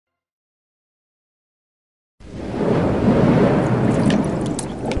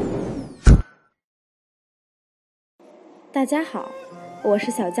大家好，我是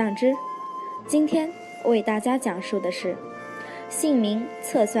小酱汁。今天为大家讲述的是姓名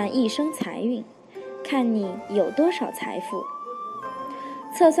测算一生财运，看你有多少财富。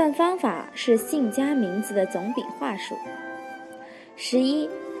测算方法是姓加名字的总笔画数，11、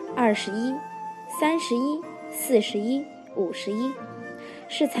21、31、41、51，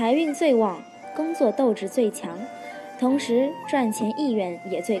是财运最旺、工作斗志最强，同时赚钱意愿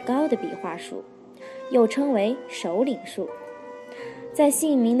也最高的笔画数，又称为首领数。在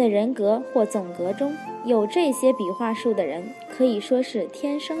姓名的人格或总格中，有这些笔画数的人可以说是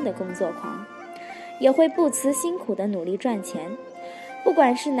天生的工作狂，也会不辞辛苦地努力赚钱。不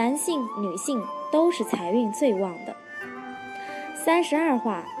管是男性女性，都是财运最旺的。32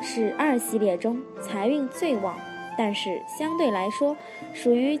画是2系列中财运最旺，但是相对来说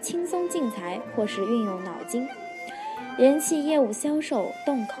属于轻松进财或是运用脑筋、人气业务销售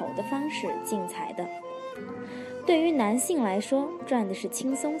动口的方式进财的。对于男性来说，赚的是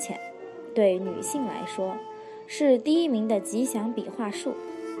轻松钱；对女性来说，是第一名的吉祥笔画数。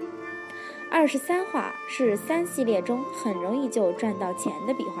23画是3系列中很容易就赚到钱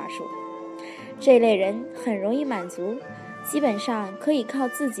的笔画数，这类人很容易满足，基本上可以靠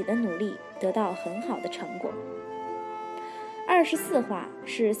自己的努力得到很好的成果。24画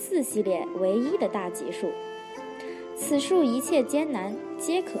是4系列唯一的大吉数，此数一切艰难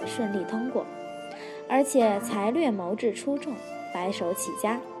皆可顺利通过，而且才略谋智出众，白手起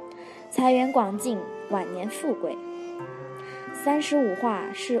家，财源广进，晚年富贵。35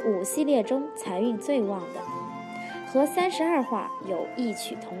画是5系列中财运最旺的，和32画有异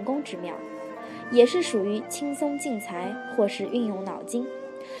曲同工之妙，也是属于轻松进财或是运用脑筋、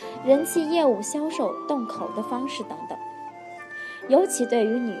人气业务销售动口的方式等等。尤其对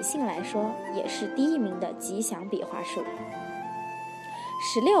于女性来说，也是第一名的吉祥笔画数。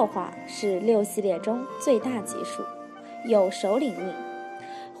16画是6系列中最大吉数，有首领运，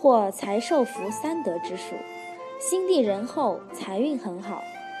或财寿福三得之数，心地仁厚，财运很好，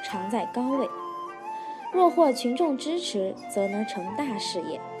常在高位。若获群众支持，则能成大事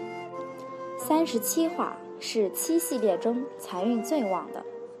业。37画是7系列中财运最旺的，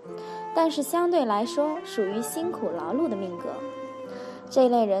但是相对来说属于辛苦劳碌的命格。这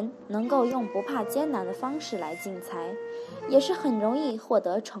类人能够用不怕艰难的方式来进财，也是很容易获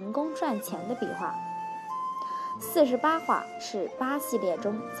得成功赚钱的笔画。48画是8系列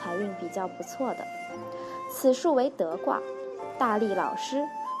中财运比较不错的，此数为德卦，大力老师、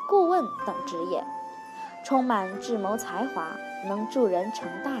顾问等职业，充满智谋才华，能助人成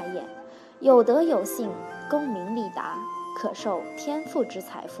大业，有德有信，功名利达，可受天赋之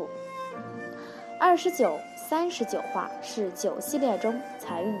财富。29、39画是9系列中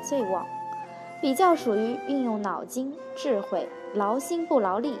财运最旺，比较属于运用脑筋、智慧、劳心不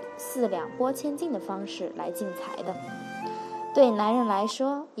劳力、四两拨千斤的方式来进财的。对男人来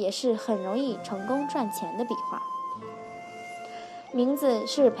说，也是很容易成功赚钱的笔画。名字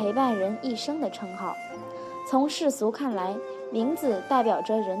是陪伴人一生的称号，从世俗看来，名字代表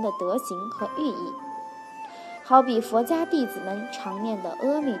着人的德行和寓意。好比佛家弟子们常念的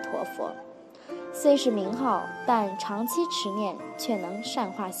阿弥陀佛，虽是名号，但长期持念却能善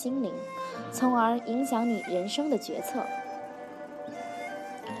化心灵，从而影响你人生的决策。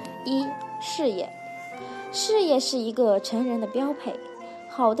事业。事业是一个成人的标配，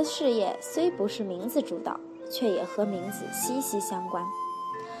好的事业虽不是名字主导，却也和名字息息相关。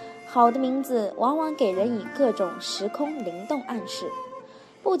好的名字往往给人以各种时空灵动暗示，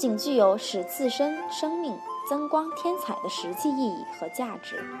不仅具有使自身生命增光添彩的实际意义和价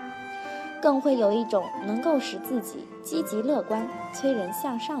值，更会有一种能够使自己积极乐观、催人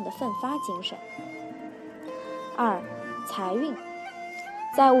向上的奋发精神。2、财运。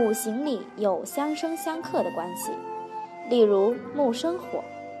在五行里有相生相克的关系，例如木生火，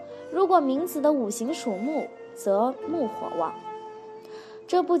如果名字的五行属木，则木火旺，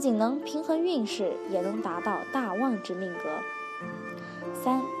这不仅能平衡运势，也能达到大旺之命格。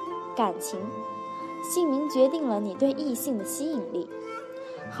3、感情。姓名决定了你对异性的吸引力，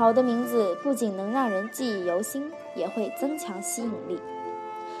好的名字不仅能让人记忆犹新，也会增强吸引力。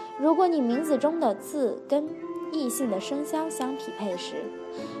如果你名字中的字跟异性的生肖相匹配时，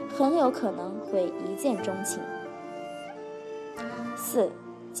很有可能会一见钟情。4、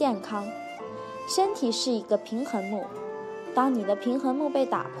健康。身体是一个平衡木，当你的平衡木被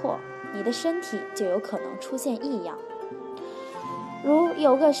打破，你的身体就有可能出现异样。如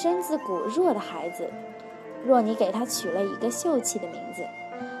有个身子骨弱的孩子，若你给他取了一个秀气的名字，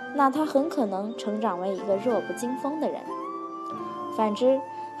那他很可能成长为一个弱不禁风的人。反之，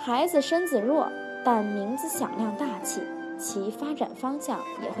孩子身子弱，但名字响亮大气，其发展方向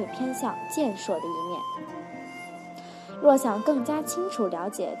也会偏向健硕的一面。若想更加清楚了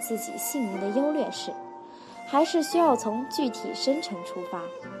解自己姓名的优劣势，还是需要从具体生辰出发。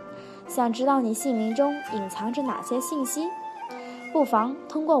想知道你姓名中隐藏着哪些信息，不妨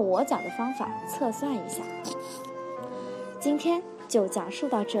通过我讲的方法测算一下。今天就讲述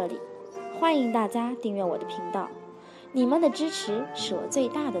到这里，欢迎大家订阅我的频道，你们的支持是我最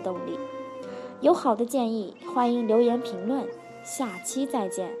大的动力。有好的建议，欢迎留言评论，下期再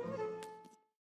见。